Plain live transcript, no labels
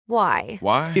Why?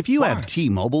 Why? If you have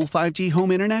T-Mobile 5G home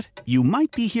internet, you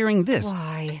might be hearing this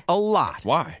Why? a lot.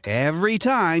 Why? Every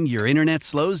time your internet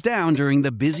slows down during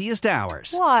the busiest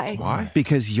hours. Why? Why?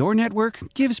 Because your network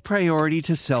gives priority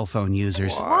to cell phone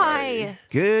users. Why?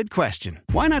 Good question.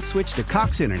 Why not switch to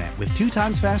Cox Internet with 2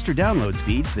 times faster download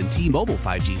speeds than T-Mobile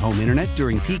 5G home internet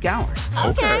during peak hours?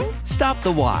 Okay. Stop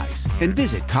the whys and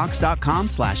visit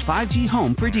cox.com/5G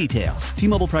home for details.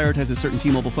 T-Mobile prioritizes certain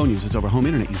T-Mobile phone users over home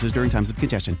internet users during times of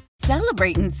congestion.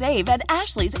 Celebrate and save at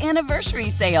Ashley's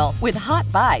Anniversary Sale. With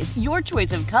Hot Buys, your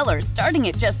choice of colors starting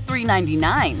at just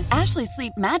 $3.99. Ashley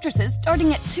Sleep mattresses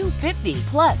starting at $2.50.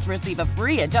 Plus, receive a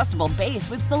free adjustable base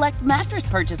with select mattress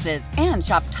purchases. And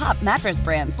shop top mattress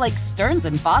brands like Stearns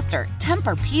 & Foster,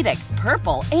 Tempur-Pedic,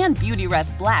 Purple, and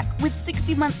Beautyrest Black with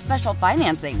 60-month special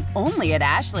financing. Only at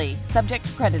Ashley. Subject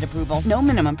to credit approval. No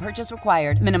minimum purchase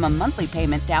required. Minimum monthly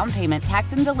payment, down payment,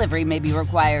 tax, and delivery may be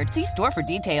required. See store for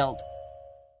details.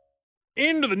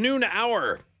 Into the noon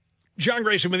hour. John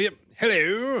Grayson with you.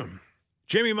 Hello.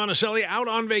 Jamie Monticelli out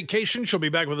on vacation. She'll be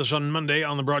back with us on Monday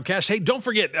on the broadcast. Hey, don't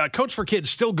forget, Coach for Kids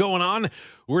still going on.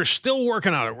 We're still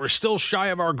working on it. We're still shy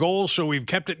of our goal, so we've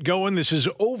kept it going. This is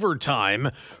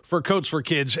overtime for Coach for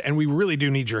Kids, and we really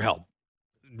do need your help.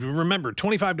 Remember,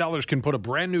 $25 can put a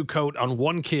brand new coat on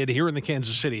one kid here in the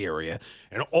Kansas City area,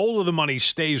 and all of the money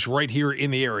stays right here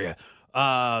in the area.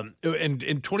 And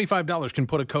 $25 can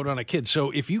put a coat on a kid.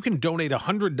 So if you can donate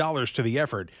 $100 to the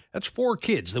effort, that's 4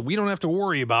 kids that we don't have to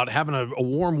worry about having a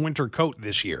warm winter coat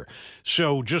this year.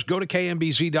 So just go to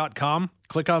kmbz.com,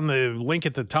 click on the link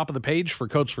at the top of the page for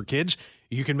Coats for Kids.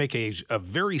 You can make a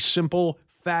very simple,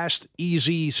 fast,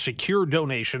 easy, secure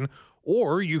donation,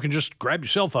 or you can just grab your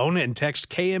cell phone and text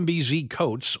KMBZ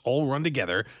Coats, all run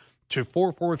together, to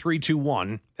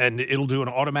 44321, and it'll do an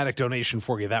automatic donation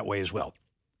for you that way as well.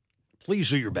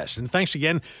 Please do your best. And thanks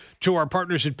again to our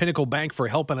partners at Pinnacle Bank for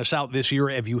helping us out this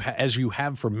year, as you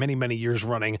have for many, many years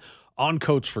running on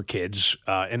Coats for Kids,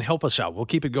 and help us out. We'll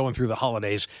keep it going through the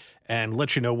holidays and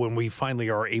let you know when we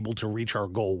finally are able to reach our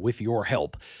goal with your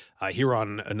help here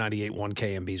on 98.1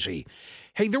 KMBZ.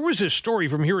 Hey, there was this story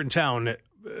from here in town.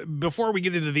 Before we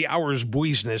get into the hour's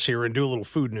business here and do a little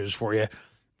food news for you,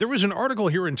 there was an article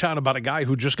here in town about a guy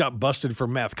who just got busted for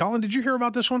meth. Colin, did you hear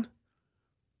about this one?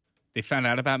 They found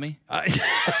out about me?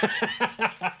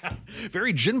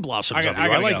 Very gin blossoms of you.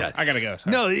 I like go. that. I gotta go.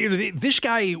 Sorry. No, this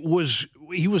guy was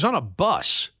on a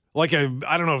bus, like I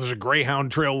don't know if it was a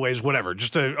Greyhound, Trailways, whatever,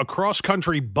 just a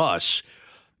cross-country bus,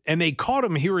 and they caught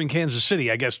him here in Kansas City.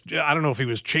 I guess, I don't know if he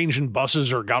was changing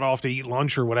buses or got off to eat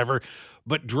lunch or whatever,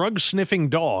 but drug-sniffing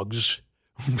dogs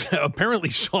apparently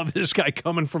saw this guy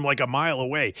coming from like a mile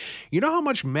away. You know how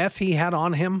much meth he had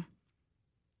on him?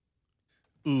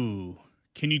 Ooh.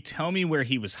 Can you tell me where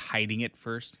he was hiding it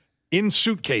first? In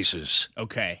suitcases.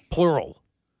 Okay. Plural.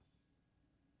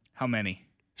 How many?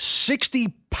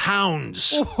 60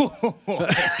 pounds. Wow.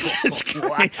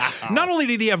 Not only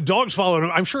did he have dogs following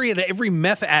him, I'm sure he had every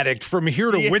meth addict from here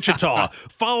to Wichita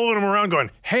following him around going,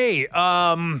 hey,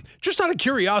 just out of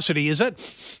curiosity, is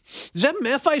that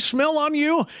meth I smell on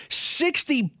you?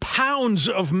 60 pounds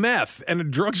of meth, and a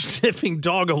drug-sniffing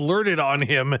dog alerted on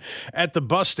him at the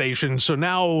bus station. So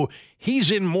now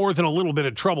he's in more than a little bit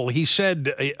of trouble. He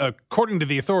said, according to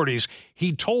the authorities,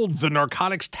 he told the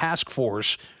Narcotics Task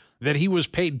Force that he was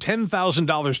paid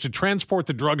 $10,000 to transport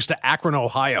the drugs to Akron,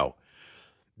 Ohio,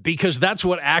 because that's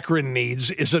what Akron needs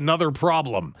is another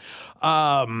problem.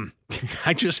 When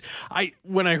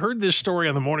I heard this story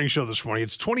on the morning show this morning,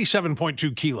 it's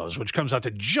 27.2 kilos, which comes out to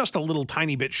just a little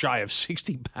tiny bit shy of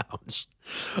 60 pounds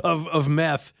of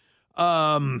meth.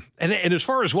 And as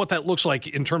far as what that looks like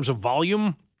in terms of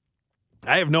volume,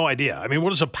 I have no idea. I mean,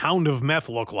 what does a pound of meth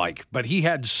look like? But he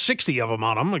had 60 of them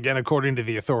on him, again, according to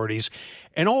the authorities.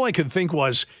 And all I could think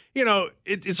was,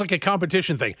 it's like a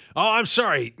competition thing. Oh, I'm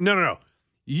sorry. No.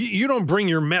 You don't bring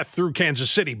your meth through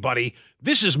Kansas City, buddy.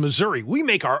 This is Missouri. We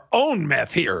make our own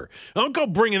meth here. Don't go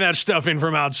bringing that stuff in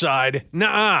from outside.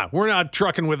 Nuh-uh. We're not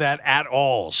trucking with that at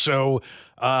all. So,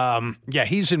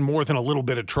 he's in more than a little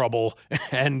bit of trouble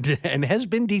and has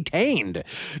been detained,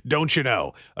 don't you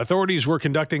know? Authorities were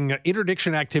conducting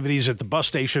interdiction activities at the bus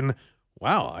station.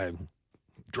 Wow,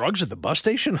 drugs at the bus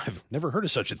station? I've never heard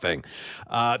of such a thing.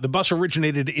 The bus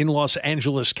originated in Los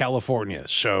Angeles, California.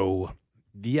 So,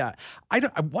 yeah,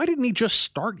 why didn't he just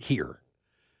start here?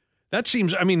 That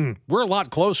seems, we're a lot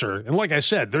closer. And like I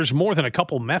said, there's more than a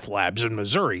couple meth labs in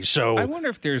Missouri. So I wonder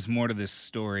if there's more to this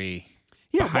story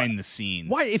behind the scenes.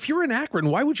 Why, if you're in Akron,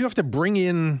 why would you have to bring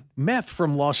in meth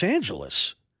from Los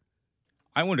Angeles?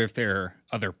 I wonder if there are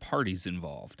other parties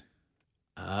involved.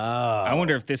 I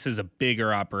wonder if this is a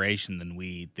bigger operation than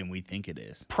we think it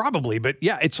is. Probably, but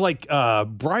yeah, it's like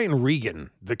Brian Regan,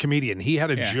 the comedian. He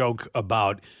had a joke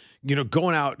about,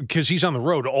 going out because he's on the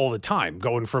road all the time,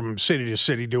 going from city to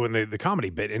city doing the comedy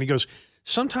bit. And he goes,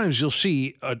 sometimes you'll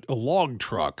see a log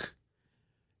truck,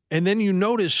 and then you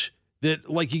notice that,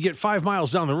 like, you get 5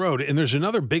 miles down the road, and there's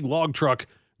another big log truck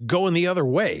going the other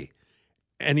way.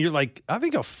 And you're like, I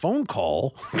think a phone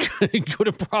call could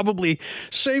have probably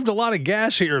saved a lot of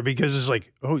gas here, because it's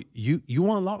like, oh, you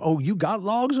want log? Oh, you got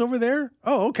logs over there?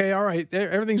 Oh, okay, all right,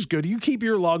 everything's good. You keep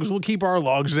your logs, we'll keep our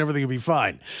logs, and everything will be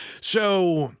fine.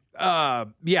 So, I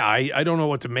don't know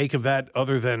what to make of that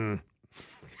other than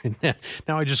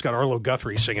now I just got Arlo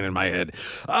Guthrie singing in my head.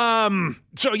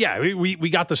 So yeah, we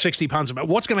got the 60 pounds of meth.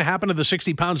 What's going to happen to the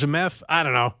 60 pounds of meth? I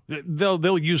don't know.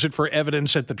 They'll use it for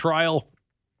evidence at the trial,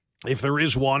 if there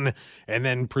is one, and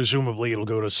then presumably it'll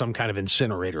go to some kind of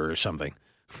incinerator or something.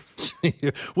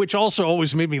 Which also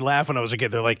always made me laugh when I was a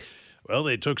kid. They're like, well,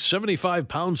 they took 75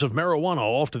 pounds of marijuana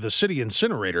off to the city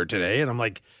incinerator today. And I'm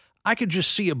like, I could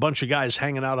just see a bunch of guys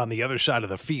hanging out on the other side of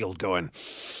the field going,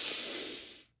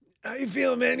 how you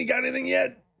feeling, man? You got anything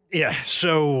yet? Yeah,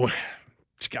 so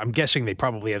I'm guessing they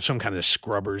probably have some kind of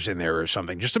scrubbers in there or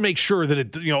something, just to make sure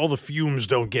that all the fumes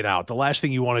don't get out. The last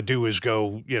thing you want to do is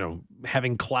go,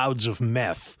 having clouds of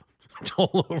meth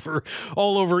all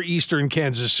over eastern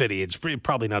Kansas City. It's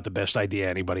probably not the best idea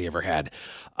anybody ever had.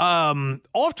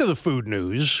 Off to the food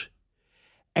news,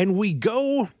 and we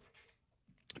go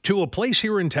to a place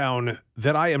here in town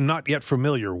that I am not yet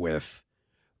familiar with,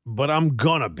 but I'm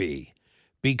gonna be.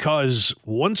 Because,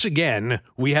 once again,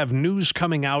 we have news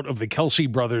coming out of the Kelsey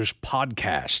Brothers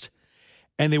podcast.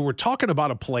 And they were talking about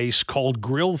a place called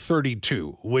Grill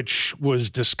 32, which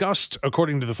was discussed,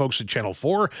 according to the folks at Channel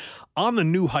 4, on the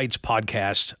New Heights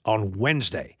podcast on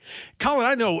Wednesday.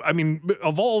 Colin,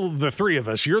 of all the three of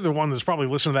us, you're the one that's probably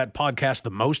listened to that podcast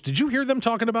the most. Did you hear them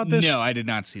talking about this? No, I did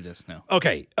not see this, no.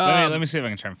 Okay. Let me see if I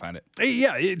can try and find it.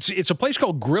 Yeah, it's a place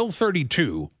called Grill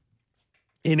 32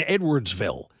 in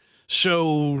Edwardsville.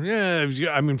 So,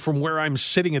 from where I'm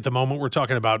sitting at the moment, we're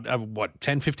talking about,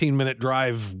 10, 15-minute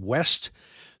drive west?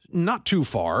 Not too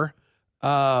far.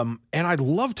 And I'd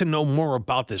love to know more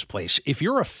about this place. If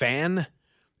you're a fan,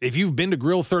 if you've been to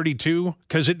Grill 32,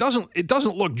 because it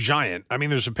doesn't look giant. I mean,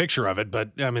 there's a picture of it,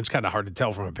 but it's kind of hard to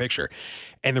tell from a picture.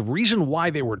 And the reason why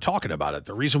they were talking about it,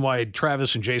 the reason why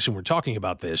Travis and Jason were talking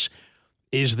about this,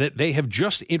 is that they have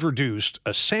just introduced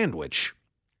a sandwich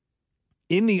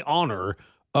in the honor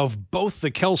of both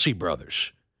the Kelsey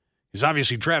brothers. Because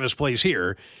obviously Travis plays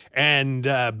here, and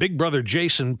big brother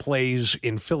Jason plays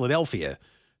in Philadelphia.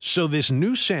 So this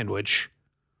new sandwich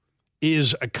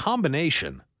is a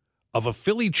combination of a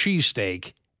Philly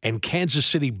cheesesteak and Kansas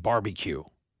City barbecue.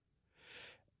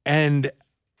 And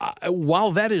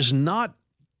while that is not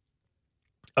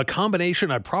a combination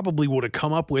I probably would have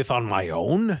come up with on my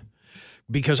own,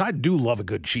 because I do love a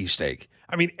good cheesesteak.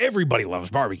 I mean, everybody loves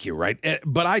barbecue, right?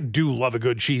 But I do love a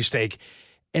good cheesesteak.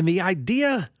 And the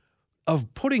idea of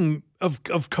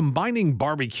combining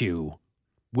barbecue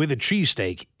with a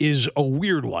cheesesteak is a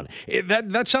weird one.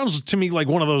 That sounds to me like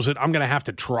one of those that I'm going to have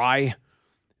to try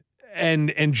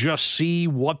and just see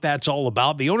what that's all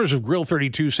about. The owners of Grill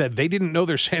 32 said they didn't know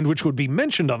their sandwich would be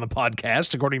mentioned on the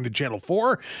podcast, according to Channel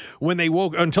 4,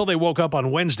 until they woke up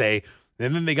on Wednesday.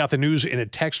 And then they got the news in a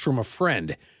text from a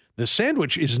friend. The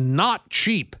sandwich is not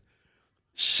cheap.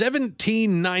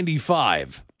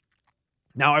 $17.95.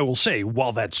 Now, I will say,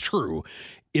 while that's true,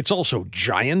 it's also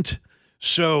giant.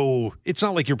 So it's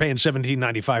not like you're paying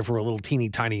 $17.95 for a little teeny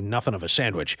tiny nothing of a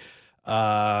sandwich.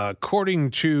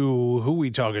 According to who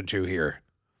we talking to here?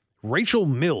 Rachel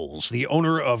Mills, the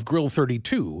owner of Grill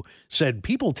 32, said,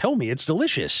 people tell me it's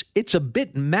delicious. It's a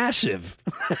bit massive.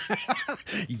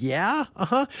 Yeah?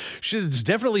 Uh-huh. It's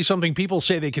definitely something people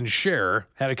say they can share.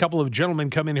 Had a couple of gentlemen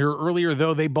come in here earlier,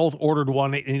 though. They both ordered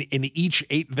one and each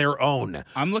ate their own.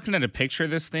 I'm looking at a picture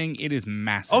of this thing. It is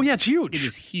massive. Oh, yeah, it's huge. It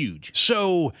is huge.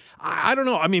 So, I don't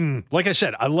know. I mean, like I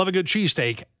said, I love a good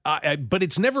cheesesteak,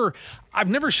 but I've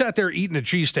never sat there eating a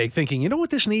cheesesteak thinking, you know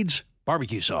what this needs?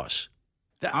 Barbecue sauce.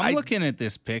 I'm looking at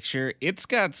this picture. It's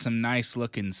got some nice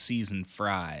looking seasoned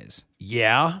fries.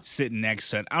 Yeah. Sitting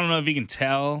next to it. I don't know if you can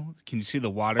tell. Can you see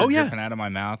the water dripping out of my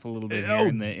mouth a little bit here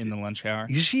in the lunch hour?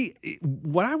 You see,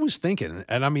 what I was thinking,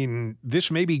 and I mean,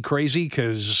 this may be crazy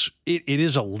because it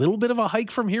is a little bit of a hike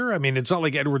from here. I mean, it's not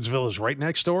like Edwardsville is right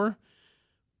next door.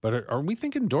 But are we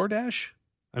thinking DoorDash?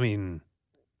 I mean,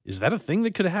 is that a thing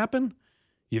that could happen?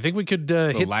 You think we could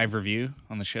hit live review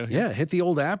on the show here? Yeah, hit the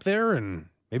old app there and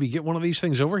maybe get one of these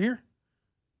things over here?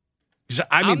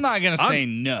 I'm not going to say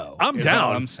no. I'm down.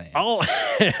 All I'm saying.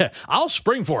 I'll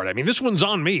spring for it. I mean, this one's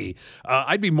on me.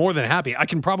 I'd be more than happy. I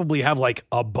can probably have like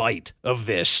a bite of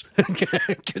this,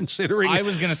 considering. I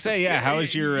was going to say,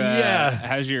 how's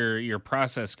your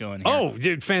process going here? Oh,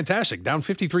 dude, fantastic. Down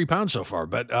 53 pounds so far.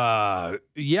 But I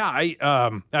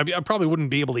probably wouldn't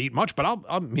be able to eat much. But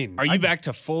Are you back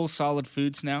to full solid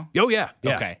foods now? Oh yeah.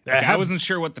 Okay. I wasn't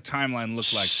sure what the timeline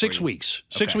looked like. 6 weeks.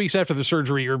 6 weeks after the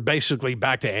surgery, you're basically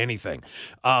back to anything.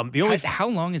 How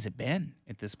long has it been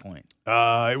at this point?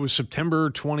 It was September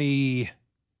 22nd.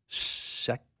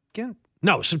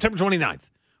 No, September 29th.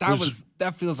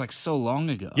 That feels like so long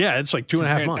ago. Yeah, it's like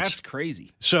 2.5 months. That's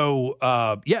crazy. So,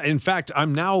 in fact,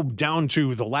 I'm now down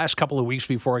to the last couple of weeks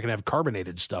before I can have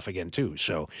carbonated stuff again, too.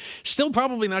 So, still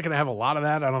probably not going to have a lot of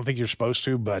that. I don't think you're supposed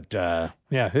to, but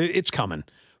it's coming.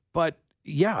 But,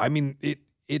 yeah, I mean,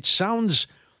 it sounds,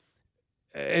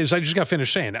 as I just got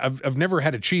finished saying, I've never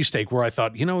had a cheesesteak where I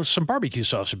thought, some barbecue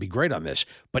sauce would be great on this.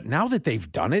 But now that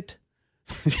they've done it,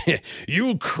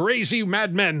 you crazy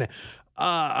madmen,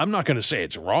 I'm not going to say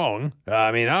it's wrong.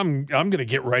 I mean, I'm going to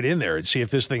get right in there and see if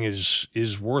this thing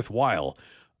is worthwhile.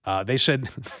 They said,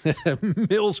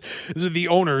 Mills, the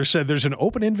owner, said there's an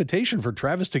open invitation for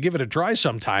Travis to give it a try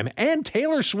sometime, and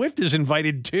Taylor Swift is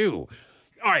invited too.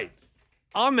 All right,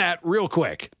 on that, real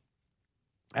quick,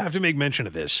 I have to make mention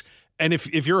of this. And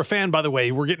if you're a fan, by the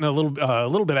way, we're getting a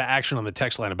little bit of action on the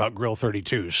text line about Grill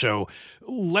 32. So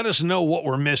let us know what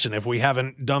we're missing if we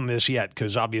haven't done this yet,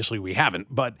 because obviously we haven't.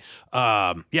 But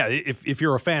if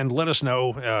you're a fan, let us know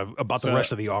about the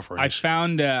rest of the offerings.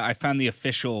 I found the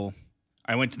official.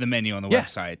 I went to the menu on the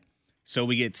website. So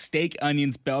we get steak,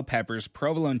 onions, bell peppers,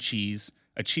 provolone cheese,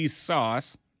 a cheese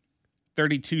sauce,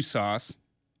 32 sauce,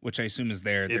 which I assume is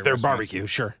their barbecue,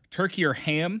 sure. Turkey or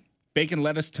ham. Bacon,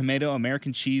 lettuce, tomato,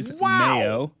 American cheese,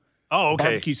 mayo. Oh, okay.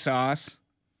 Barbecue sauce,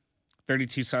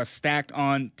 32 sauce, stacked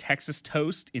on Texas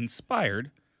toast,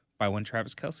 inspired by one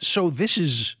Travis Kelce. So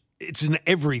it's an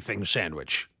everything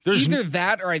sandwich. Either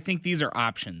that or I think these are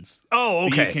options. Oh,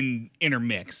 okay. That you can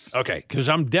intermix. Okay, because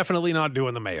I'm definitely not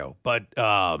doing the mayo. But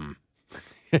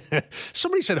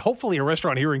somebody said hopefully a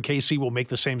restaurant here in KC will make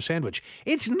the same sandwich.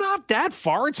 It's not that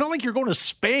far. It's not like you're going to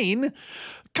Spain.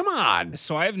 Come on.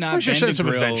 So I have not been to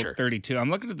Grill 32. I'm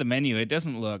looking at the menu. It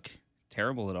doesn't look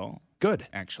terrible at all. Good.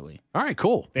 Actually. All right,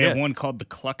 cool. They have one called the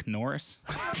Cluck Norris.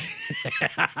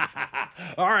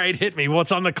 All right, hit me.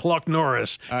 What's on the Cluck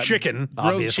Norris? Chicken, grilled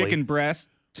obviously. Chicken breast,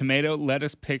 tomato,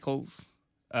 lettuce, pickles,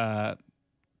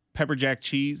 pepper jack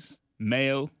cheese,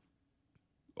 mayo.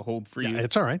 Hold for you.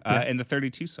 It's all right. Yeah. And the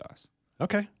 32 sauce.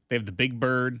 Okay. They have the Big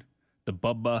Bird, the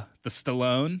Bubba, the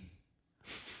Stallone.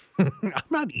 I'm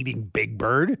not eating Big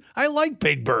Bird. I like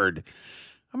Big Bird.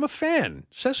 I'm a fan.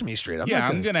 Sesame Street.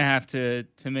 I'm gonna have to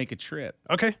make a trip.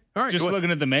 Okay. All right. Just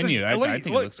looking at the menu, I think it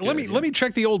looks good. Let me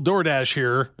check the old DoorDash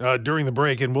here during the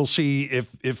break, and we'll see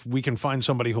if we can find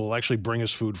somebody who will actually bring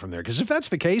us food from there. Because if that's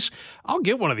the case, I'll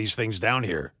get one of these things down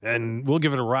here, and we'll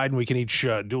give it a ride, and we can each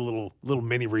do a little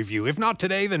mini review. If not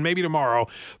today, then maybe tomorrow.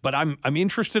 But I'm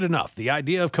interested enough. The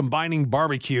idea of combining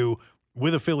barbecue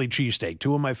with a Philly cheesesteak,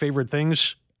 two of my favorite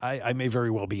things. I may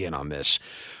very well be in on this.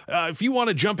 If you want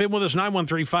to jump in with us,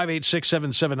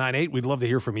 913-586-7798. We'd love to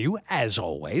hear from you, as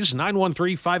always.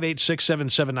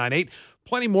 913-586-7798.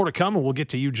 Plenty more to come, and we'll get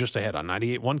to you just ahead on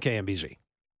 98.1 KMBZ.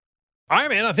 All right,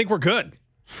 man, I think we're good.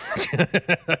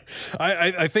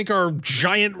 I think our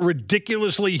giant,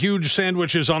 ridiculously huge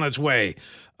sandwich is on its way.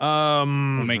 We'll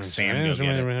make Sam go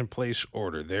get it. Place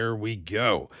order. There we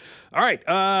go. All right.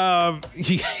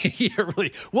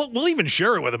 Really. We'll even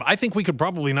share it with him. I think we could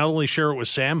probably not only share it with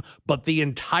Sam, but the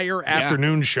entire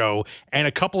afternoon show and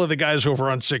a couple of the guys over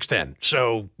on 610.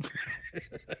 So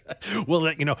we'll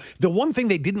let you know. The one thing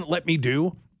they didn't let me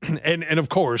do, and of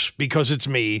course, because it's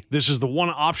me, this is the one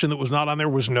option that was not on there,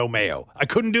 was no mayo. I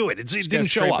couldn't do it. It didn't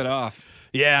show up. It off.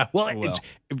 Yeah, well,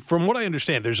 from what I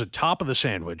understand, there's a top of the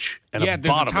sandwich and a bottom of the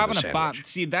sandwich. Yeah, there's a top and a bottom.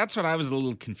 See, that's what I was a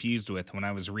little confused with when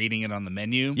I was reading it on the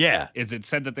menu. Yeah. Is it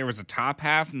said that there was a top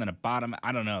half and then a bottom?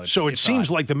 I don't know. So it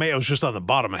seems like the mayo's just on the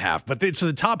bottom half, but it's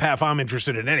the top half I'm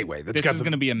interested in anyway. This is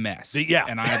going to be a mess. Yeah.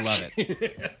 And I love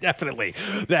it. Definitely.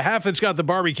 The half that's got the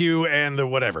barbecue and the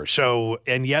whatever. So,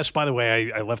 and yes, by the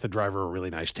way, I left the driver a really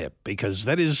nice tip because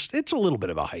it's a little bit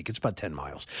of a hike. It's about 10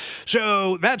 miles.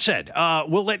 So that said,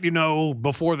 we'll let you know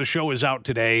before the show is out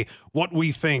today what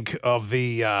we think of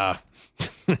the of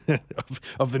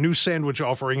the new sandwich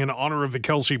offering in honor of the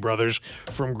Kelce brothers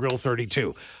from Grill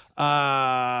 32.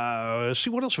 See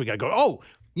what else we got going. Oh,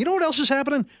 you know what else is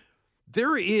happening?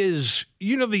 There is,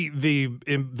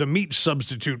 the meat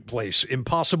substitute place,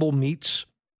 Impossible Meats.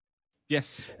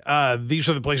 Yes. These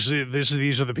are the places,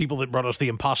 these are the people that brought us the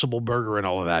Impossible Burger and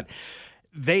all of that.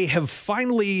 They have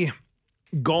finally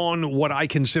gone what I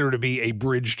consider to be a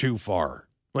bridge too far.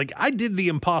 Like, I did the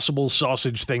Impossible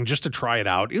sausage thing just to try it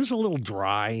out. It was a little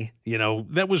dry,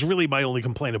 That was really my only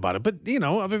complaint about it. But,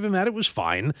 other than that, it was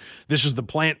fine. This is the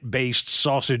plant-based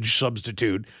sausage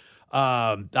substitute.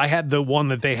 I had the one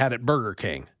that they had at Burger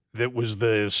King. That was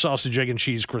the sausage, egg, and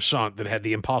cheese croissant that had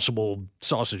the Impossible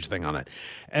sausage thing on it.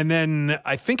 And then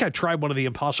I think I tried one of the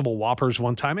Impossible Whoppers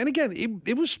one time. And again,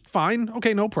 it was fine.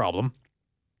 Okay, no problem.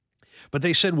 But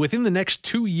they said within the next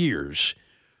 2 years,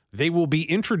 they will be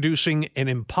introducing an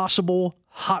Impossible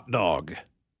hot dog.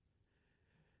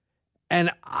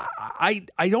 And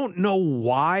I don't know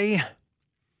why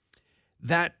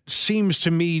that seems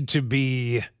to me to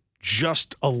be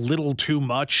just a little too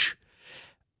much.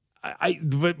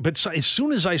 But as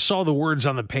soon as I saw the words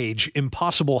on the page,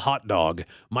 Impossible hot dog,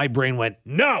 my brain went,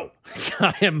 no,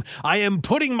 I am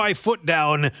putting my foot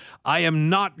down. I am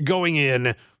not going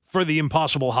in for the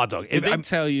Impossible hot dog. Did they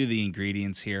tell you the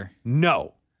ingredients here?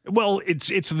 No. Well,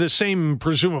 it's the same,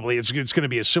 presumably. It's going to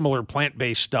be a similar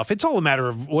plant-based stuff. It's all a matter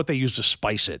of what they use to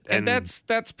spice it. And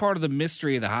that's part of the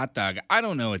mystery of the hot dog. I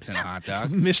don't know what's in a hot dog.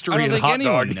 Mystery of the hot dog. I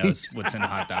don't think anyone knows what's in a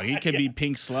hot dog. It could be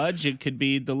pink sludge. It could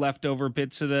be the leftover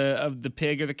bits of the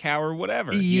pig or the cow or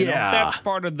whatever. Yeah. That's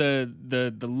part of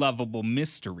the lovable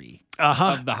mystery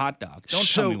of the hot dog. Don't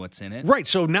tell me what's in it. Right.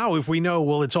 So now if we know,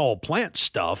 well, it's all plant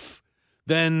stuff,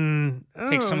 then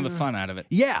take some of the fun out of it.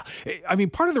 Yeah. I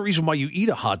mean, part of the reason why you eat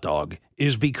a hot dog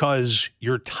is because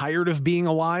you're tired of being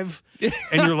alive.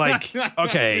 And you're like,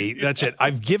 okay, that's it.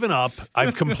 I've given up.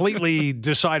 I've completely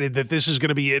decided that this is going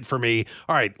to be it for me.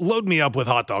 All right, load me up with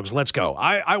hot dogs. Let's go.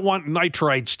 I want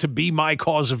nitrites to be my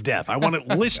cause of death. I want it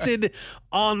listed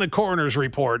on the coroner's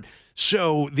report.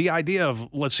 So the idea of,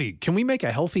 let's see, can we make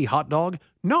a healthy hot dog?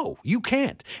 No, you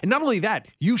can't. And not only that,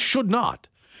 you should not.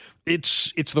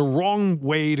 It's the wrong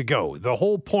way to go. The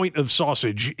whole point of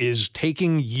sausage is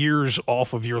taking years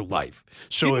off of your life.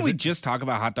 So didn't we just talk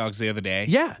about hot dogs the other day?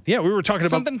 Yeah, we were talking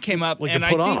about something came up, and I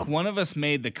think one of us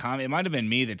made the comment. It might have been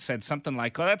me that said something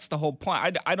like, "Oh, that's the whole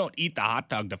point. I don't eat the hot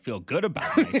dog to feel good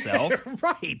about myself.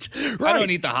 Right. I don't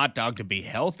eat the hot dog to be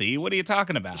healthy. What are you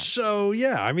talking about?" So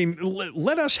yeah, I mean,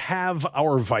 let us have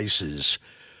our vices.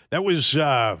 That was.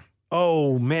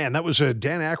 Oh, man, that was a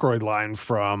Dan Aykroyd line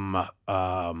from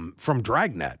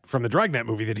Dragnet, from the Dragnet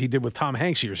movie that he did with Tom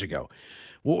Hanks years ago.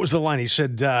 What was the line? He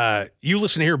said, you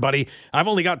listen here, buddy. I've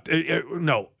only got,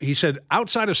 no, he said,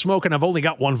 outside of smoking, I've only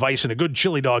got one vice, and a good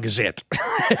chili dog is it.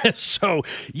 So,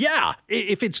 yeah,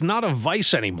 if it's not a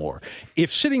vice anymore,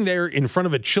 if sitting there in front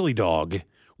of a chili dog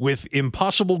with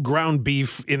Impossible ground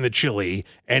beef in the chili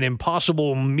and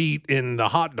Impossible meat in the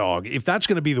hot dog, if that's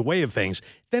going to be the way of things,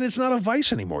 then it's not a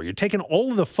vice anymore. You're taking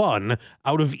all of the fun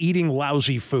out of eating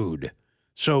lousy food.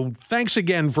 So thanks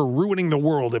again for ruining the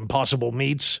world, Impossible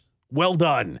Meats. Well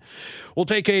done. We'll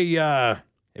take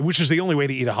which is the only way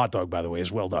to eat a hot dog, by the way,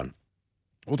 is well done.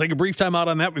 We'll take a brief time out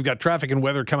on that. We've got traffic and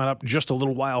weather coming up just a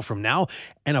little while from now.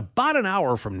 And about an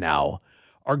hour from now,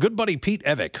 our good buddy Pete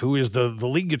Evick, who is the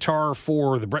lead guitar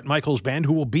for the Bret Michaels Band,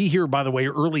 who will be here, by the way,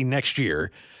 early next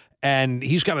year. And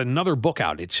he's got another book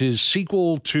out. It's his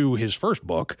sequel to his first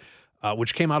book,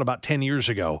 which came out about 10 years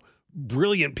ago.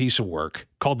 Brilliant piece of work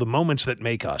called The Moments That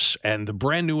Make Us. And the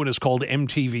brand new one is called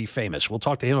MTV Famous. We'll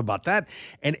talk to him about that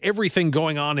and everything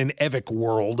going on in Evick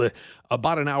world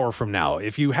about an hour from now.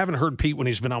 If you haven't heard Pete when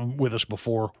he's been on with us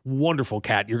before, wonderful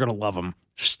cat. You're going to love him.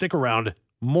 Stick around.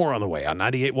 More on the way on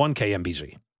 98.1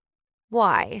 KMBZ.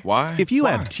 Why? If you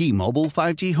have T-Mobile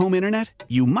 5G home internet,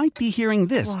 you might be hearing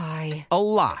this Why? a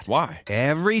lot. Why?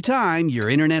 Every time your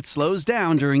internet slows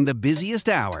down during the busiest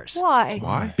hours.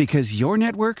 Why? Because your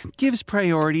network gives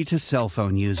priority to cell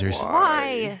phone users.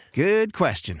 Why? Good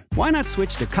question. Why not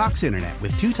switch to Cox Internet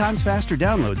with 2 times faster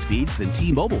download speeds than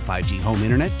T-Mobile 5G home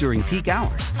internet during peak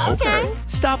hours? Okay.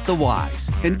 Stop the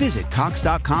whys and visit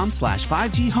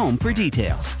cox.com/5G home for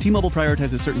details. T-Mobile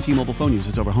prioritizes certain T-Mobile phone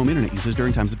users over home internet users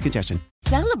during times of congestion.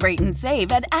 Celebrate and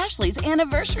save at Ashley's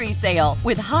Anniversary Sale.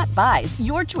 With Hot Buys,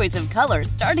 your choice of colors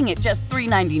starting at just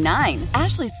 $3.99.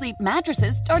 Ashley Sleep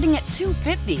mattresses starting at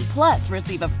 $2.50. Plus,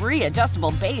 receive a free adjustable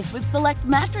base with select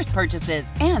mattress purchases.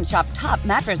 And shop top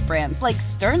mattress brands like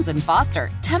Stearns &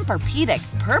 Foster,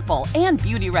 Tempur-Pedic, Purple, and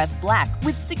Beautyrest Black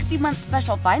with 60-month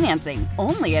special financing.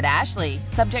 Only at Ashley.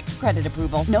 Subject to credit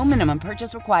approval. No minimum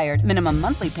purchase required. Minimum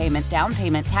monthly payment, down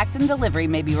payment, tax, and delivery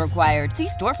may be required. See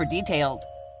store for details.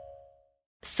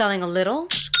 Selling a little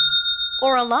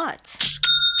or a lot?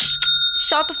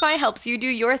 Shopify helps you do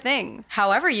your thing,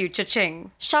 however you cha-ching.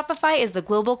 Shopify is the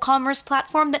global commerce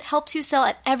platform that helps you sell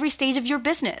at every stage of your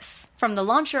business. From the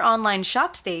launch your online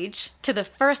shop stage, to the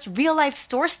first real-life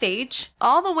store stage,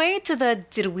 all the way to the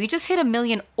did we just hit 1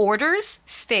 million orders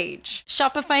stage.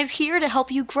 Shopify's here to help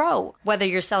you grow. Whether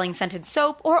you're selling scented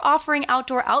soap or offering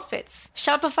outdoor outfits,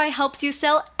 Shopify helps you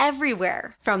sell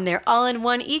everywhere. From their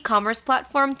all-in-one e-commerce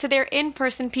platform to their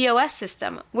in-person POS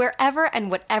system, wherever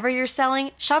and whatever you're selling,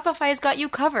 Shopify's got you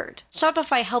covered.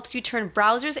 Shopify helps you turn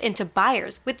browsers into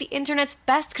buyers with the internet's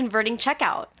best converting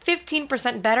checkout.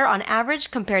 15% better on average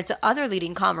compared to other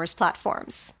leading commerce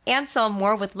platforms. And sell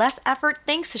more with less effort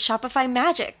thanks to Shopify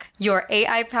Magic, your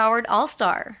AI-powered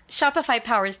all-star. Shopify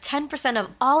powers 10% of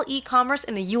all e-commerce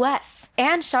in the US.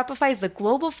 And Shopify is the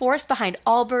global force behind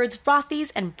Allbirds,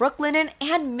 Rothy's, and Brooklinen,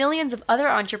 and millions of other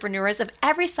entrepreneurs of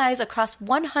every size across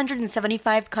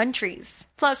 175 countries.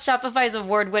 Plus, Shopify's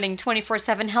award-winning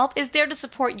 24/7 help is there to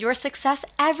support your success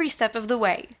every step of the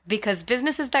way. Because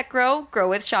businesses that grow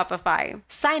with Shopify.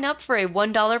 Sign up for a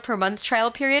 $1 per month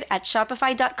trial period at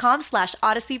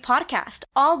shopify.com/Odyssey Podcast,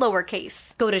 all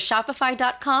lowercase. Go to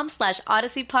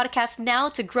shopify.com/Odyssey Podcast now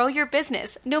to grow your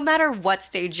business, no matter what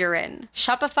stage you're in.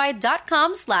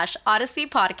 Shopify.com/Odyssey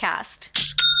Podcast.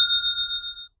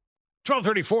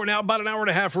 12:34 now, about an hour and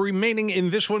a half remaining in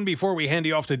this one before we hand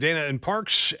you off to Dana and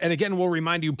Parks. And again, we'll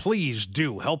remind you, please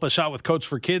do help us out with Coats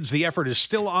for Kids. The effort is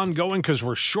still ongoing because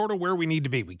we're short of where we need to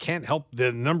be. We can't help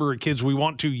the number of kids we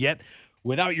want to yet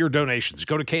without your donations.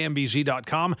 Go to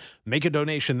kmbz.com, make a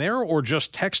donation there, or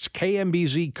just text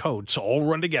KMBZ Coats, all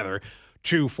run together,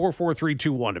 to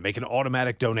 44321 to make an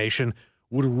automatic donation.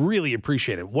 Would really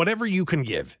appreciate it. Whatever you can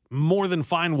give, more than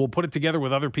fine. We'll put it together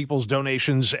with other people's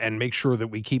donations and make sure that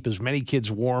we keep as many kids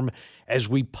warm as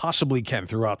we possibly can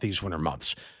throughout these winter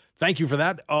months. Thank you for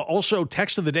that. Also,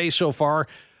 text of the day so far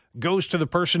goes to the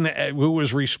person who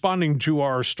was responding to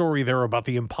our story there about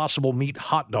the Impossible Meat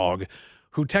hot dog,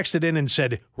 who texted in and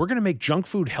said, "We're going to make junk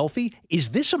food healthy? Is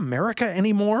this America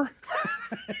anymore?"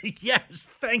 Yes,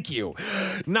 thank you.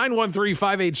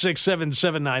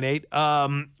 913-586-7798.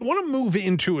 Want to move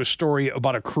into a story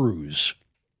about a cruise.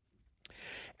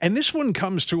 And this one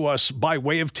comes to us by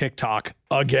way of TikTok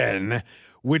again,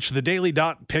 which the Daily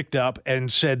Dot picked up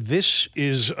and said this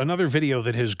is another video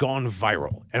that has gone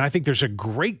viral. And I think there's a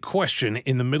great question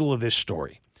in the middle of this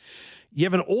story. You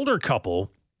have an older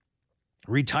couple,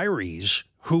 retirees,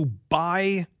 who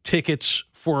buy tickets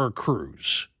for a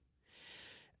cruise.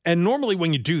 And normally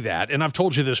when you do that, and I've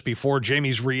told you this before,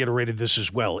 Jamie's reiterated this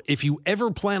as well, if you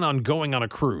ever plan on going on a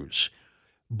cruise,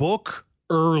 book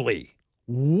early,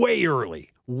 way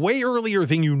earlier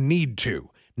than you need to.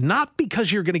 Not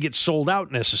because you're going to get sold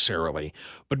out necessarily,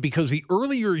 but because the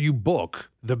earlier you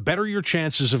book, the better your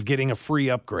chances of getting a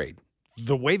free upgrade.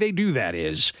 The way they do that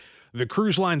is the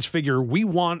cruise lines figure we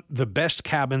want the best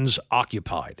cabins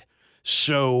occupied.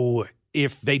 So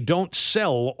if they don't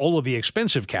sell all of the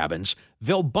expensive cabins,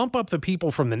 they'll bump up the people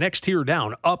from the next tier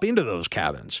down up into those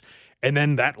cabins. And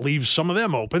then that leaves some of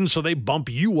them open, so they bump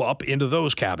you up into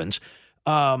those cabins.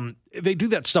 They do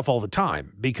that stuff all the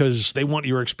time because they want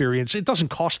your experience. It doesn't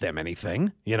cost them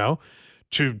anything, to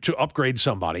upgrade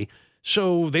somebody.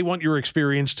 So they want your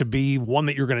experience to be one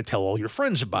that you're going to tell all your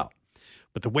friends about.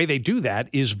 But the way they do that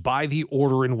is by the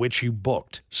order in which you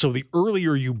booked. So the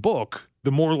earlier you book,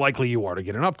 the more likely you are to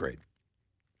get an upgrade.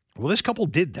 Well, this couple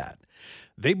did that.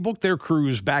 They booked their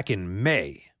cruise back in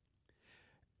May.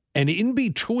 And in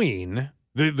between,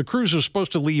 the cruise was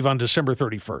supposed to leave on December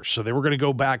 31st. So they were going to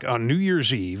go back on New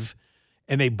Year's Eve,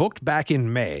 and they booked back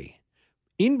in May.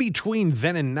 In between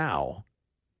then and now,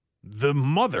 the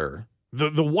mother,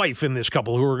 the wife in this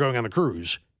couple who were going on the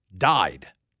cruise, died.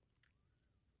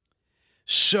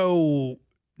 So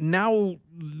now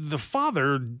the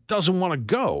father doesn't want to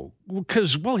go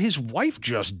because, well, his wife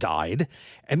just died,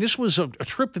 and this was a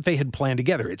trip that they had planned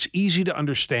together. It's easy to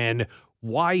understand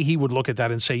why he would look at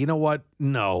that and say, you know what?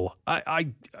 No,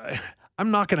 I'm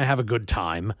not going to have a good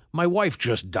time. My wife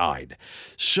just died.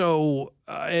 So,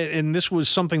 and this was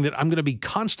something that I'm going to be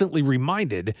constantly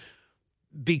reminded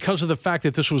because of the fact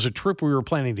that this was a trip we were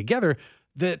planning together,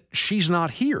 that she's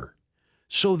not here.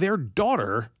 So their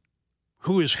daughter,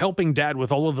 who is helping dad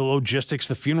with all of the logistics,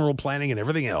 the funeral planning, and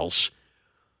everything else,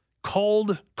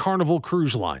 called Carnival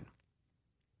Cruise Line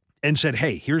and said,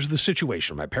 hey, here's the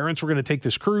situation. My parents were going to take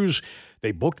this cruise.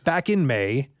 They booked back in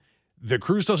May. The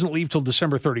cruise doesn't leave till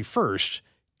December 31st.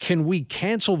 Can we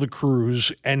cancel the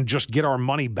cruise and just get our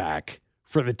money back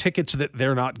for the tickets that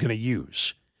they're not going to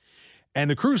use? And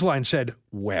the cruise line said,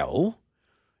 well,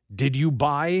 did you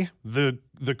buy the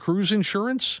cruise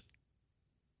insurance?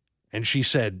 And she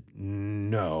said,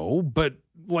 no, but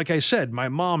like I said, my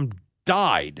mom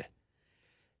died.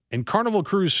 And Carnival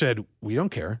Cruise said, we don't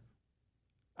care.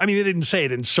 I mean, they didn't say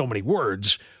it in so many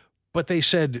words, But they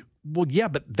said, well, yeah,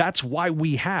 but that's why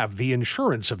we have the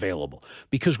insurance available,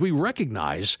 because we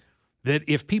recognize that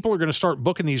if people are going to start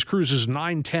booking these cruises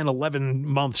 9, 10, 11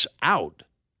 months out,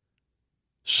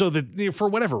 so that for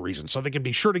whatever reason, so they can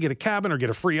be sure to get a cabin or get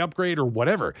a free upgrade or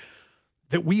whatever,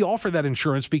 that we offer that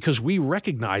insurance because we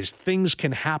recognize things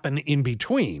can happen in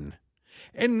between.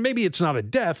 And maybe it's not a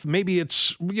death. Maybe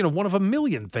it's, one of a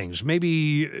million things.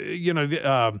 Maybe,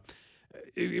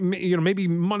 maybe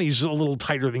money's a little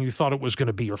tighter than you thought it was going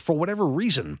to be, or for whatever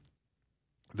reason.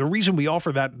 The reason we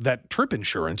offer that trip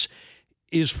insurance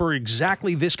is for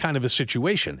exactly this kind of a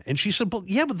situation. And she said, well,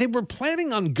 yeah, but they were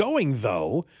planning on going,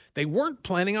 though. They weren't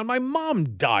planning on my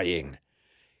mom dying.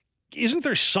 Isn't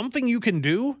there something you can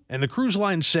do? And the cruise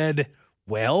line said,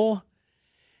 well,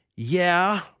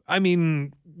 yeah, I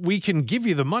mean, we can give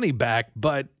you the money back,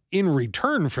 but in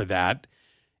return for that,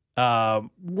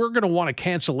 we're going to want a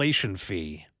cancellation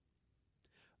fee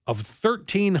of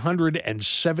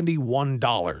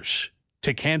 $1,371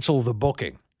 to cancel the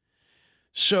booking.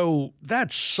 So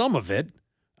that's some of it.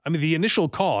 I mean, the initial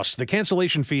cost, the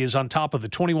cancellation fee is on top of the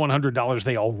 $2,100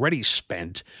 they already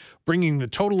spent, bringing the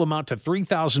total amount to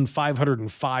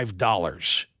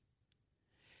 $3,505.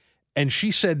 And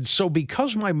she said, so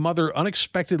because my mother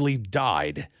unexpectedly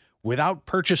died without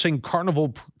purchasing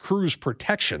Carnival Cruise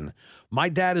protection, my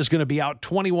dad is going to be out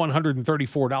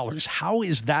 $2,134. How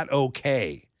is that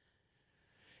okay?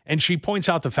 And she points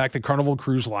out the fact that Carnival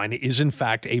Cruise Line is, in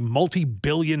fact, a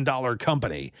multi-billion-dollar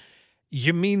company.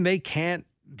 You mean they can't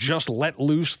just let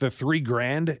loose the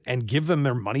 $3,000 and give them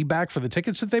their money back for the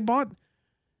tickets that they bought?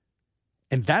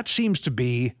 And that seems to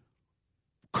be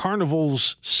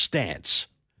Carnival's stance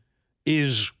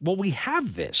is, well, we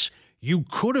have this. You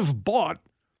could have bought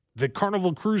the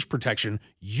Carnival Cruise protection.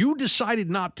 You decided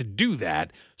not to do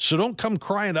that, so don't come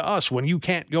crying to us when you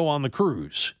can't go on the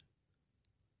cruise.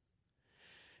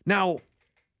 Now,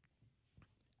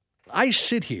 I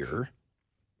sit here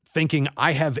thinking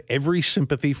I have every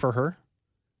sympathy for her.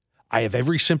 I have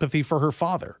every sympathy for her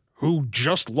father, who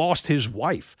just lost his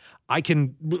wife. I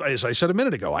can, as I said a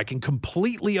minute ago, I can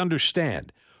completely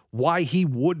understand why he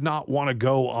would not want to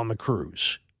go on the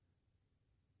cruise.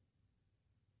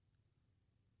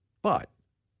 But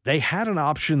they had an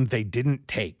option they didn't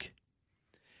take.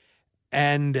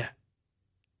 And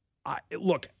I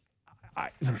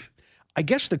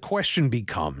guess the question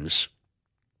becomes,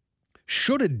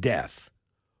 should a death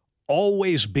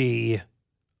always be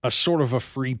a sort of a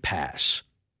free pass?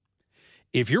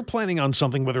 If you're planning on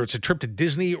something, whether it's a trip to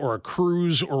Disney or a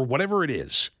cruise or whatever it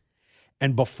is,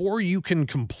 and before you can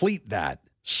complete that,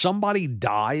 somebody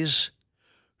dies,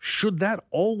 should that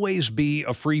always be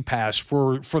a free pass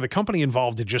for the company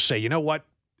involved to just say, you know what,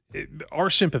 our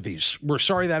sympathies, we're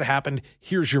sorry that happened,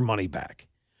 here's your money back?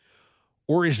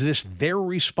 Or is this their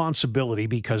responsibility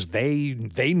because they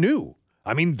knew?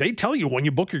 I mean, they tell you when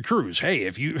you book your cruise, hey,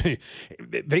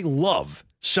 they love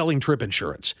selling trip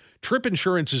insurance. Trip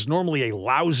insurance is normally a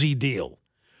lousy deal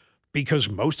because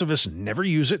most of us never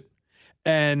use it.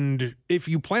 And if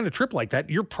you plan a trip like that,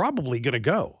 you're probably going to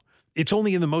go. It's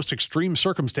only in the most extreme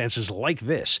circumstances like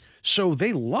this. So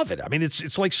they love it. I mean,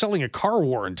 it's like selling a car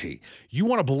warranty. You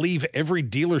want to believe every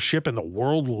dealership in the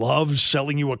world loves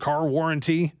selling you a car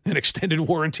warranty, an extended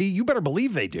warranty? You better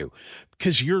believe they do,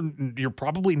 because you're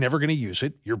probably never going to use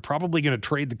it. You're probably going to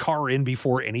trade the car in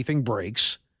before anything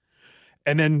breaks.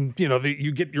 And then,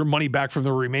 you get your money back from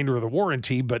the remainder of the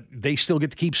warranty, but they still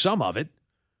get to keep some of it,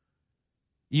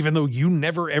 even though you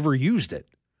never, ever used it.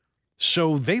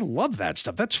 So they love that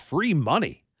stuff. That's free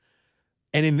money.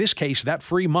 And in this case, that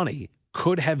free money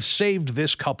could have saved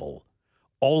this couple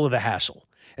all of the hassle.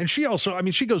 And she also,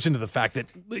 she goes into the fact that,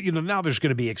 now there's going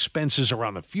to be expenses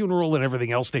around the funeral and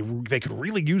everything else. They could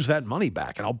really use that money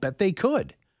back, and I'll bet they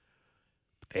could.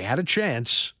 But they had a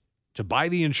chance to buy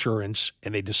the insurance,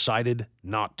 and they decided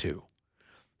not to.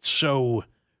 So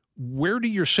where do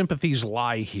your sympathies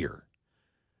lie here?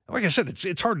 Like I said,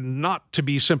 it's hard not to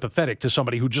be sympathetic to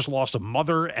somebody who just lost a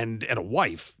mother and a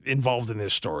wife involved in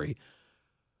this story.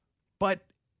 But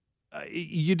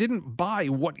you didn't buy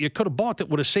what you could have bought that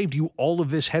would have saved you all of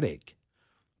this headache.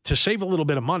 To save a little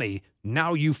bit of money,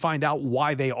 now you find out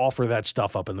why they offer that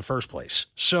stuff up in the first place.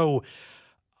 So,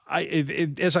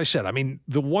 as I said,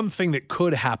 the one thing that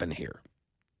could happen here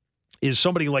is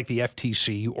somebody like the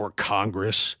FTC or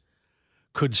Congress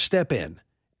could step in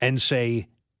and say,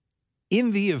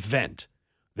 in the event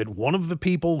that one of the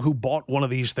people who bought one of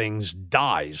these things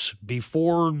dies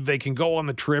before they can go on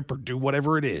the trip or do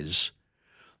whatever it is,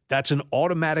 that's an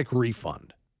automatic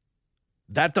refund.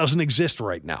 That doesn't exist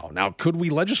right now. Now, could we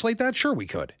legislate that? Sure, we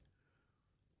could.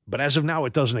 But as of now,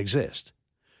 it doesn't exist.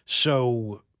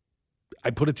 So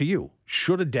I put it to you.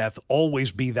 Should a death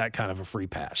always be that kind of a free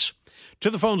pass? To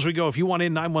the phones we go. If you want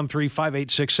in,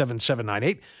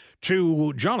 913-586-7798.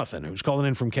 To Jonathan, who's calling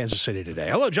in from Kansas City today.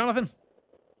 Hello, Jonathan.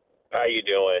 How you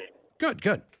doing? Good,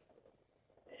 good.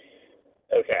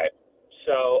 Okay.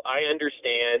 So I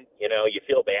understand, you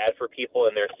feel bad for people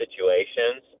in their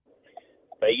situations.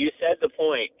 But you said the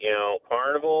point,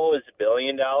 Carnival is a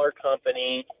billion-dollar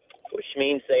company, which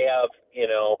means they have,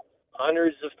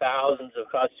 hundreds of thousands of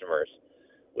customers,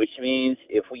 which means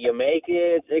if you make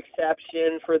an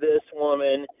exception for this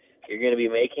woman, you're going to be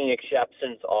making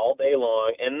exceptions all day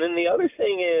long. And then the other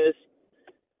thing is,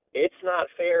 it's not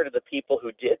fair to the people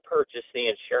who did purchase the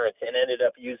insurance and ended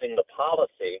up using the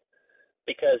policy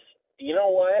because, you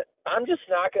know what? I'm just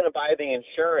not going to buy the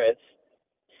insurance,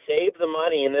 save the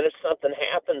money, and then if something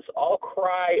happens, I'll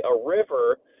cry a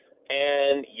river,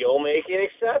 and you'll make an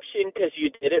exception because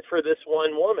you did it for this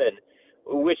one woman,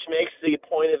 which makes the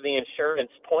point of the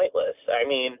insurance pointless. I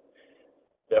mean,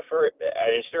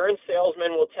 an insurance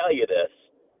salesman will tell you this.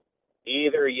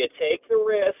 Either you take the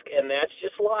risk, and that's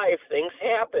just life, things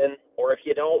happen, or if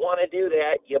you don't want to do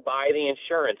that, you buy the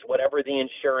insurance, whatever the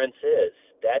insurance is.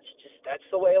 That's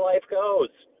the way life goes.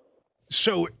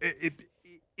 So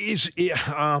is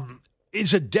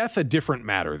a death a different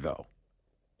matter, though?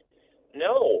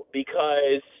 No,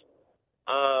 because,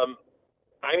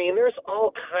 there's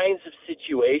all kinds of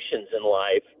situations in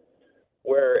life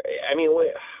where,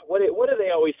 what do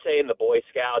they always say in the Boy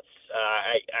Scouts?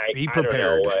 Be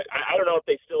prepared. I don't know if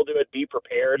they still do it. Be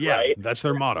prepared, yeah, right? That's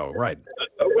their motto, right?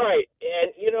 Right,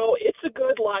 and it's a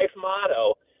good life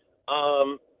motto.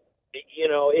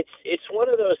 It's one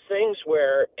of those things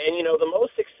where, and the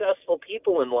most successful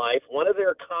people in life, one of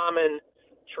their common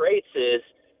traits is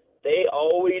they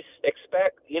always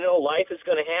expect, life is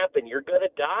going to happen. You're going to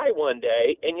die one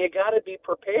day, and you got to be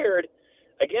prepared.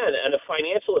 Again, and a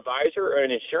financial advisor or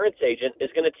an insurance agent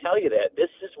is going to tell you that. This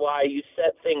is why you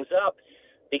set things up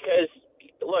because,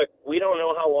 look, we don't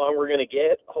know how long we're going to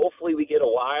get. Hopefully we get a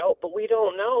while, but we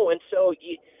don't know. And so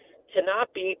to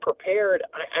not be prepared,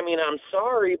 I'm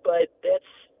sorry, but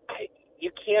you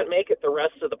can't make it the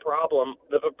rest of the problem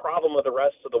of the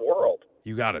rest of the world.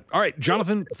 You got it. All right,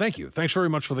 Jonathan, thank you. Thanks very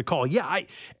much for the call. Yeah,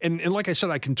 and like I said,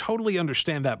 I can totally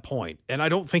understand that point, and I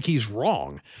don't think he's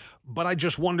wrong. But I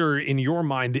just wonder, in your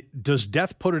mind, does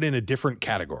death put it in a different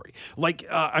category? Like,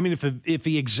 if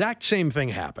the exact same thing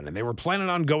happened and they were planning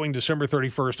on going December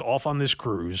 31st off on this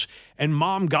cruise and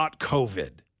mom got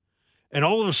COVID and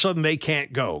all of a sudden they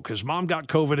can't go because mom got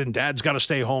COVID and dad's got to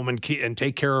stay home and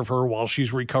take care of her while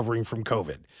she's recovering from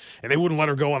COVID. And they wouldn't let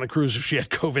her go on the cruise if she had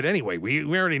COVID anyway. We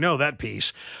already know that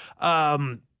piece.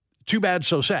 Too bad,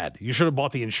 so sad. You should have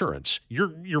bought the insurance.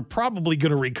 You're probably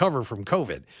going to recover from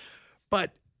COVID.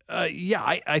 But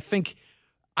I think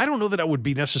I don't know that I would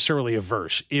be necessarily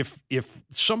averse if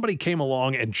somebody came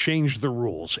along and changed the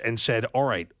rules and said, all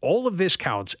right, all of this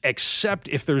counts except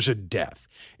if there's a death.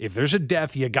 If there's a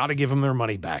death, you got to give them their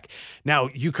money back. Now,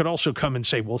 you could also come and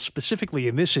say, well, specifically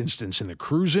in this instance, in the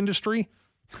cruise industry,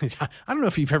 I don't know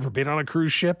if you've ever been on a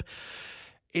cruise ship.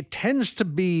 It tends to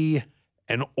be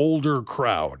an older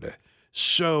crowd.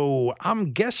 So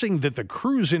I'm guessing that the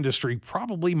cruise industry,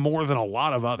 probably more than a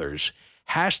lot of others,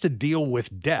 has to deal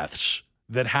with deaths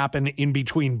that happen in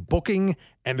between booking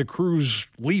and the cruise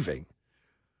leaving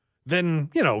than,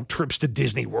 trips to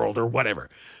Disney World or whatever.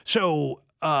 So,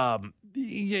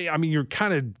 you're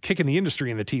kind of kicking the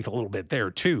industry in the teeth a little bit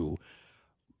there too.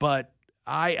 But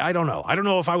I don't know. I don't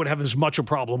know if I would have as much a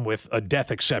problem with a death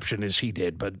exception as he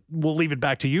did, but we'll leave it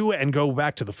back to you and go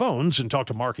back to the phones and talk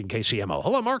to Mark in KCMO.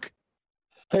 Hello, Mark.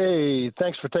 Hey,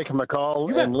 thanks for taking my call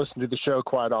and listen to the show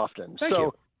quite often. Thank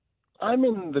you. I'm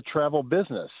in the travel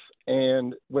business,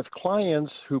 and with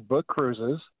clients who book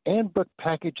cruises and book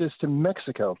packages to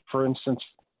Mexico, for instance,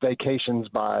 vacations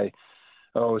by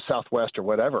Southwest or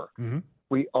whatever,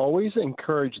 we always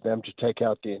encourage them to take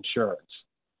out the insurance.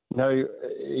 Now,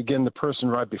 again, the person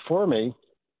right before me,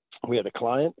 we had a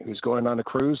client who's going on a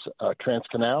cruise,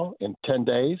 Trans-Canal, in 10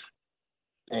 days,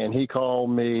 and he called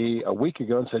me a week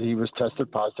ago and said he was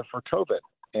tested positive for COVID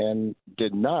and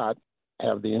did not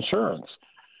have the insurance.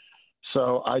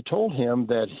 So I told him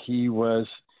that he was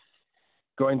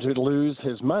going to lose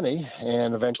his money,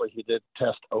 and eventually he did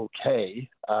test okay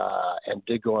and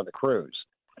did go on the cruise.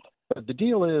 But the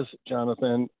deal is,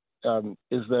 Jonathan,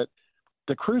 is that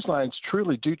the cruise lines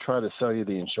truly do try to sell you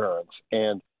the insurance,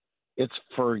 and it's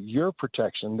for your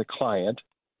protection, the client,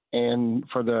 and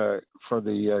for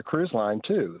the cruise line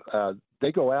too.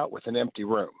 They go out with an empty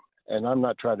room, and I'm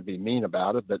not trying to be mean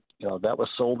about it, but that was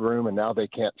sold room, and now they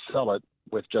can't sell it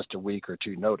with just a week or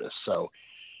two notice. So,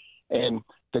 and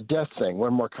The death thing,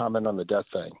 one more comment on the death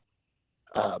thing.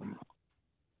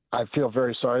 I feel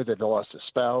very sorry that they lost a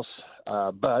spouse,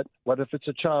 but what if it's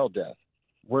a child death?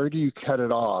 Where do you cut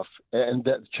it off? And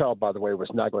that child, by the way, was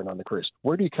not going on the cruise.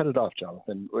 Where do you cut it off,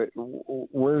 Jonathan?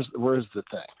 Where's the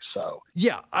thing? So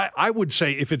yeah, I would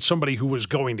say if it's somebody who was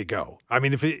going to go. I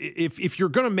mean, if you're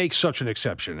going to make such an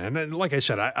exception, and like I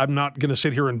said, I'm not going to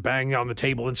sit here and bang on the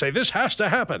table and say this has to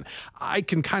happen. I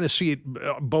can kind of see it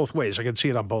both ways. I can see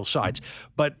it on both sides.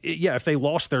 But yeah, if they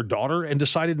lost their daughter and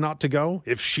decided not to go,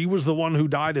 if she was the one who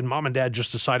died and mom and dad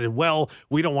just decided, well,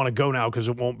 we don't want to go now because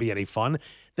it won't be any fun,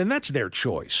 then that's their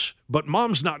choice. But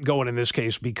mom's not going in this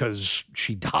case because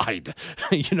she died.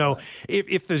 You know,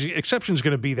 if the exception is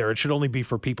going to be there, it should only be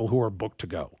for people who are booked to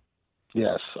go.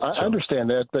 Yes, I understand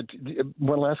that. But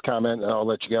one last comment, and I'll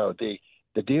let you go. The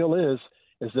deal is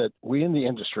that we in the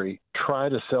industry try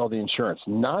to sell the insurance,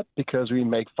 not because we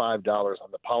make $5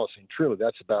 on the policy. And truly,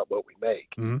 that's about what we make.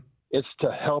 Mm-hmm. It's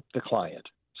to help the client.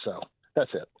 So that's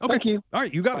it. Okay. Thank you. All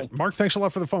right, you got it. Mark, thanks a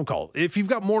lot for the phone call. If you've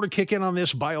got more to kick in on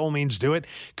this, by all means do it,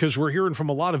 because we're hearing from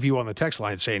a lot of you on the text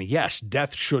line saying, yes,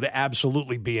 death should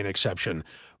absolutely be an exception.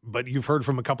 But you've heard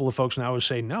from a couple of folks now who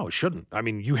say, no, it shouldn't. I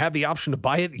mean, you had the option to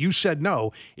buy it. You said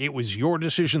no. It was your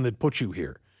decision that put you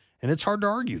here. And it's hard to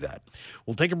argue that.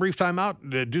 We'll take a brief time out,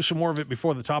 do some more of it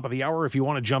before the top of the hour. If you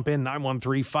want to jump in,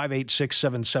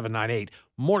 913-586-7798.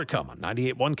 More to come on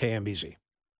 98.1 KMBZ.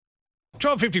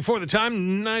 12:54 the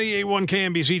time, 98.1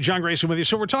 KMBZ, John Grayson with you.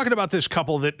 So we're talking about this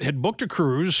couple that had booked a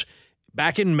cruise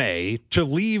back in May to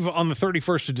leave on the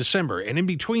 31st of December. And in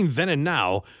between then and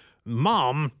now,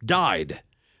 mom died.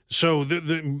 So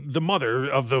the mother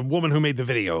of the woman who made the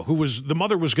video, the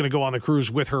mother was going to go on the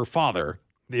cruise with her father,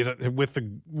 with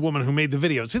the woman who made the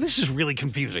video. So this is really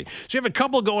confusing. So you have a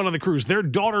couple going on the cruise. Their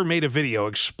daughter made a video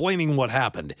explaining what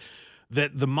happened,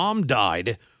 that the mom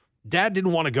died. Dad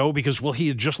didn't want to go because, well, he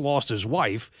had just lost his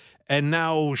wife, and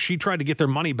now she tried to get their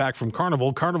money back from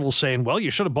Carnival. Carnival's saying, well, you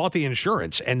should have bought the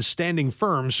insurance, and standing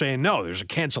firm saying, no, there's a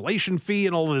cancellation fee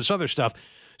and all of this other stuff.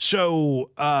 So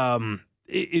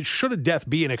it should have death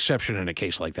be an exception in a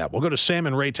case like that. We'll go to Sam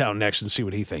in Raytown next and see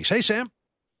what he thinks. Hey, Sam.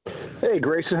 Hey,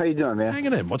 Grayson. How you doing, man?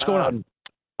 Hanging in. What's going on?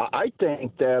 I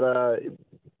think that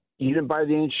you didn't buy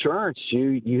the insurance.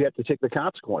 You have to take the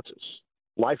consequences.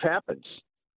 Life happens.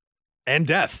 And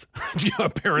death,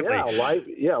 apparently.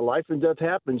 Life and death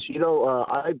happens. You know,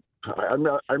 I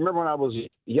remember when I was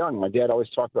young, my dad always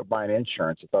talked about buying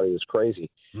insurance. I thought he was crazy.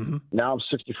 Mm-hmm. Now I'm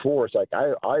 64. It's like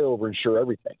I overinsure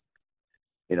everything,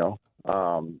 you know.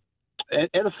 And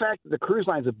the fact that the cruise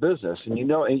line's a business, and you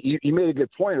know, and you made a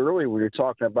good point earlier when you were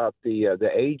talking about the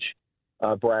age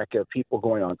bracket of people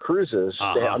going on cruises.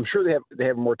 Uh-huh. I'm sure they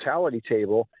have a mortality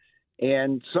table.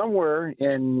 And somewhere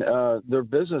in their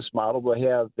business model,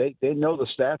 they know the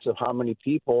stats of how many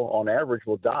people on average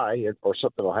will die or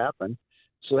something will happen.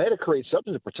 So they had to create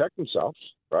something to protect themselves,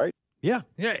 right? Yeah.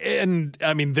 And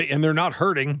I mean, they're not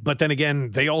hurting. But then again,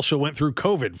 they also went through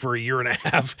COVID for a year and a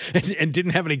half and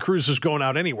didn't have any cruises going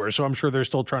out anywhere. So I'm sure they're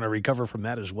still trying to recover from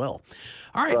that as well.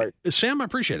 All right. Sam, I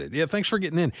appreciate it. Yeah, thanks for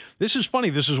getting in. This is funny.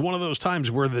 This is one of those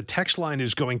times where the text line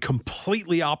is going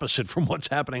completely opposite from what's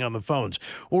happening on the phones.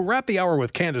 We'll wrap the hour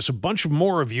with Candace. A bunch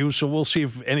more of you, so we'll see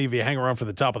if any of you hang around for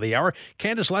the top of the hour.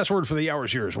 Candace, last word for the hour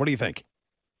is yours. What do you think?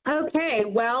 Okay,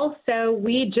 well, so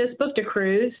we just booked a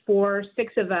cruise for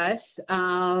 6 of us,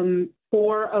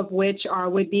 4 of which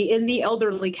would be in the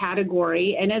elderly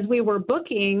category. And as we were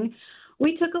booking,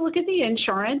 we took a look at the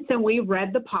insurance and we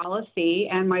read the policy.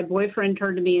 And my boyfriend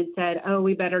turned to me and said, oh,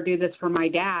 we better do this for my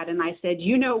dad. And I said,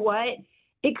 you know what?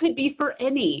 It could be for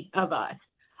any of us.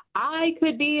 I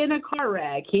could be in a car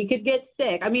wreck. He could get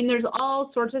sick. I mean, there's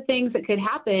all sorts of things that could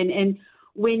happen. And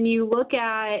when you look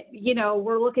at, you know,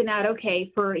 we're looking at, okay,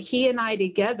 for he and I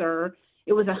together,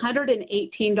 it was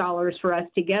 $118 for us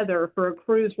together for a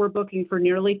cruise we're booking for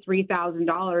nearly $3,000.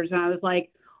 And I was like,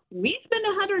 we spend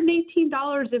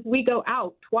 $118 if we go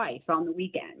out twice on the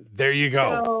weekend. There you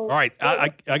go. So, all right.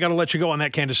 I got to let you go on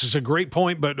that, Candace. It's a great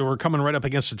point, but we're coming right up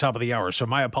against the top of the hour. So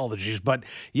my apologies. But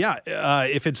yeah,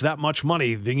 if it's that much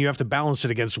money, then you have to balance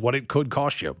it against what it could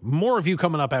cost you. More of you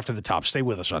coming up after the top. Stay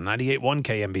with us on 98.1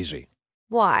 KMBZ.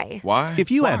 Why? If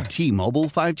you have T-Mobile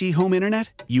 5G home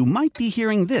internet, you might be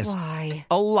hearing this Why?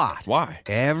 a lot. Why?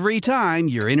 Every time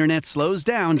your internet slows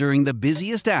down during the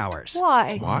busiest hours.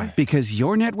 Why? Because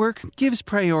your network gives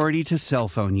priority to cell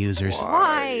phone users.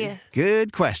 Why?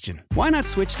 Good question. Why not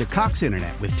switch to Cox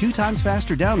Internet with 2 times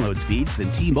faster download speeds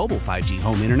than T-Mobile 5G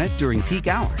home internet during peak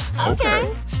hours?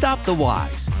 Okay. Stop the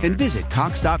whys and visit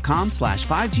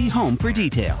Cox.com/5G home for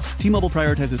details. T-Mobile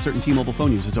prioritizes certain T-Mobile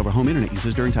phone users over home internet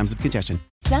users during times of congestion.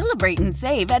 Celebrate and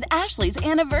save at Ashley's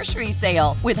Anniversary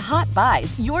Sale. With Hot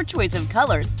Buys, your choice of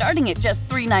colors starting at just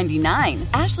 $3.99.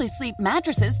 Ashley Sleep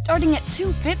mattresses starting at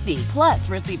 $2.50. Plus,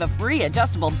 receive a free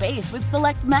adjustable base with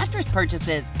select mattress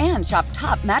purchases. And shop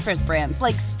top mattress brands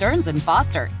like Stearns &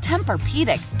 Foster,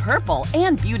 Tempur-Pedic, Purple,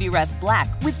 and Beautyrest Black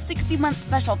with 60-month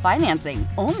special financing.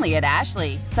 Only at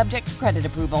Ashley. Subject to credit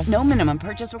approval. No minimum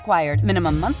purchase required.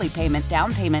 Minimum monthly payment,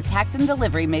 down payment, tax, and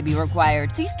delivery may be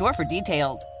required. See store for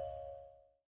details.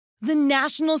 The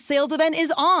national sales event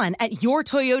is on at your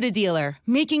Toyota dealer,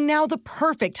 making now the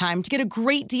perfect time to get a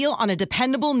great deal on a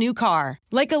dependable new car.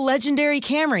 Like a legendary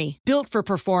Camry, built for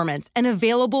performance and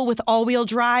available with all-wheel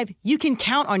drive, you can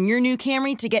count on your new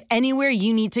Camry to get anywhere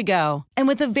you need to go. And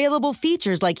with available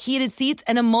features like heated seats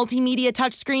and a multimedia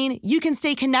touchscreen, you can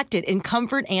stay connected in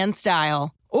comfort and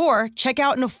style. Or check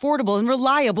out an affordable and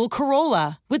reliable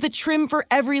Corolla with a trim for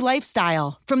every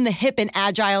lifestyle. From the hip and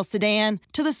agile sedan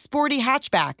to the sporty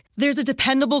hatchback, there's a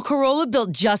dependable Corolla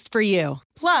built just for you.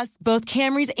 Plus, both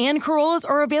Camrys and Corollas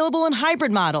are available in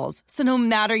hybrid models, so no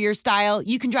matter your style,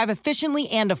 you can drive efficiently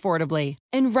and affordably.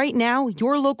 And right now,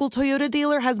 your local Toyota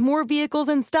dealer has more vehicles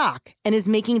in stock and is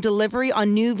making delivery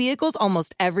on new vehicles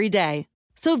almost every day.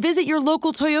 So visit your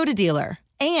local Toyota dealer.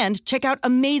 And check out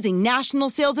amazing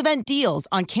national sales event deals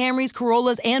on Camrys,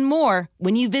 Corollas, and more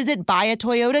when you visit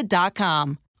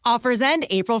buyatoyota.com. Offers end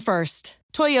April 1st.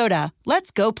 Toyota,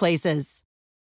 let's go places.